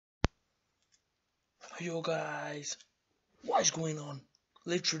Yo guys, what is going on?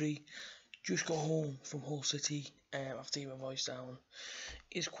 Literally just got home from Hull City after taking my voice down.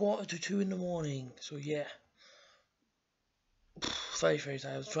 It's 1:45 in the morning, so yeah, very tired.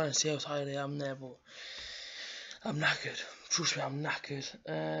 I was trying to see how tired I am there, but I'm knackered. Trust me, I'm knackered.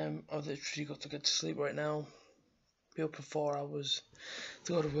 I've literally got to get to sleep right now. Be up for 4 hours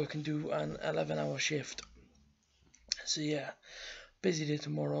to go to work and do an 11-hour shift. So yeah, busy day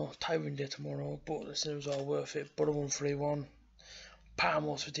tomorrow, tiring day tomorrow, but listen, it was all worth it. But I won 3-1.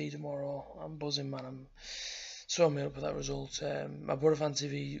 Palmos for tea tomorrow. I'm buzzing, man. I'm so made up with that result. My brother Fan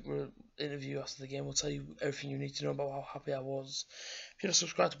TV interview after the game will tell you everything you need to know about how happy I was. If you're not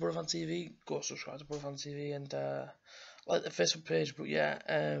subscribed to Brother Fan TV, go subscribe to Brother Fan TV and like the Facebook page. But yeah,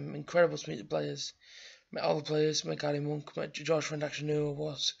 incredible to meet the players. Met all the players, met Gary Monk, met George Friend, actually knew who I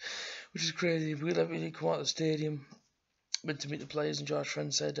was, which is crazy. We let me come out of the stadium, went to meet the players, and George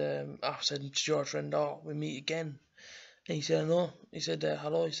Friend said, I said to George Friend, "Oh, we meet again." And he said, "No." He said,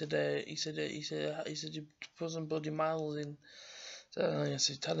 "Hello." He said, "You put some bloody miles in." So I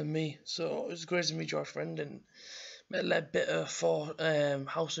said, "Telling me." So it was great to meet George Friend and met Leadbitter for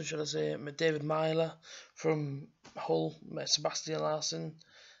Housen, should I say? Met David Myler from Hull. Met Sebastian Larson.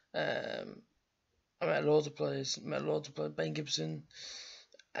 I met loads of players. Ben Gibson,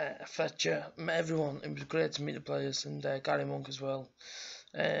 Fletcher. Met everyone. It was great to meet the players and Gary Monk as well.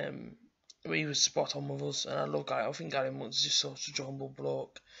 He was spot on with us, and I love Gary. I think Gary Monk's just such a humble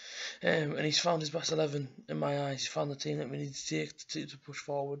bloke, and he's found his best 11 in my eyes. He's found the team that we need to take to push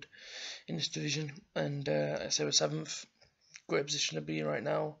forward in this division, and I say we're 7th, great position to be in right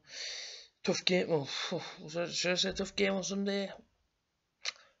now. Tough game. Well, should I say tough game on Sunday?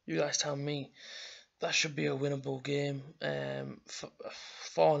 You guys tell me. That should be a winnable game.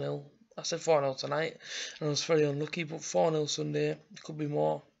 4-0. I said 4-0 tonight, and I was very unlucky, but 4-0 Sunday could be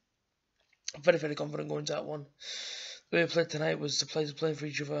more. I'm very confident going to that one. The way we played tonight was the players were playing for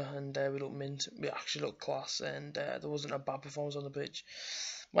each other, and we looked mint. We actually looked class, and there wasn't a bad performance on the pitch.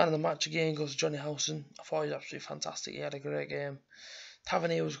 Man of the match again goes to Johnny Housen. I thought he was absolutely fantastic. He had a great game.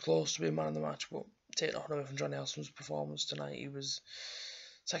 Tavernier was close to being man of the match, but taking nothing away from Johnny Housen's performance tonight, he was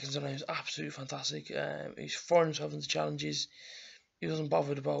second tonight. He was absolutely fantastic. He's throwing himself into challenges. He wasn't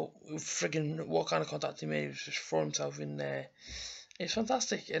bothered about frigging what kind of contact he made. He was just throwing himself in there. It's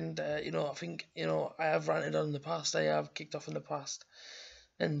fantastic, and I think I have ranted on in the past. I have kicked off in the past,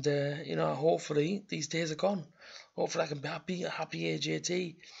 and hopefully these days are gone. Hopefully I can be a happy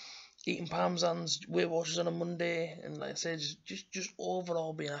A.J.T. eating parmesans, Weight Watchers on a Monday, and like I said, just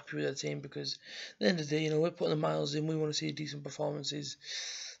overall being happy with the team, because at the end of the day, we're putting the miles in. We want to see decent performances,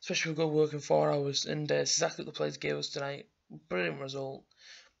 especially if we go working 4 hours, and it's exactly what the players gave us tonight. Brilliant result,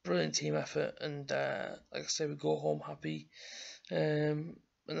 brilliant team effort, and like I said, we go home happy. And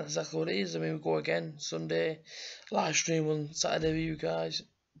that's exactly what it is. I mean, we go again Sunday, live stream on Saturday with you guys.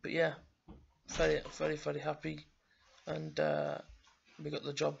 But yeah, very happy, and we got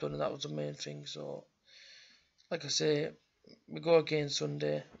the job done, and that was the main thing. So, like I say, we go again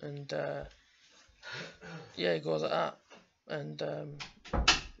Sunday, and yeah, it goes like that, and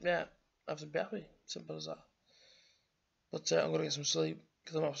yeah, I have to be happy. Simple as that. But I'm gonna get some sleep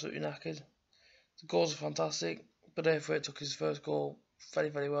because I'm absolutely knackered. The goals are fantastic. But Braithwaite took his first goal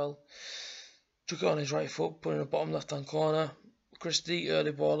very well. Took it on his right foot, put it in the bottom left-hand corner. Christie,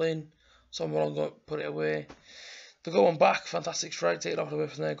 early ball in. Someone got put it away. The goal one back, fantastic strike, take it off away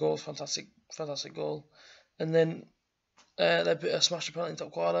from their goals, fantastic goal. And then they smashed the penalty in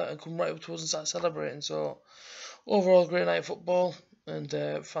top corner and come right up to us and start celebrating. So overall, great night of football and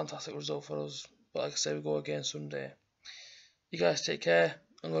fantastic result for us. But like I say, we go again Sunday. You guys take care.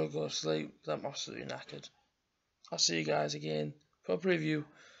 I'm gonna go to sleep because I'm absolutely knackered. I'll see you guys again for a preview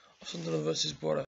of Sunderland versus Borough.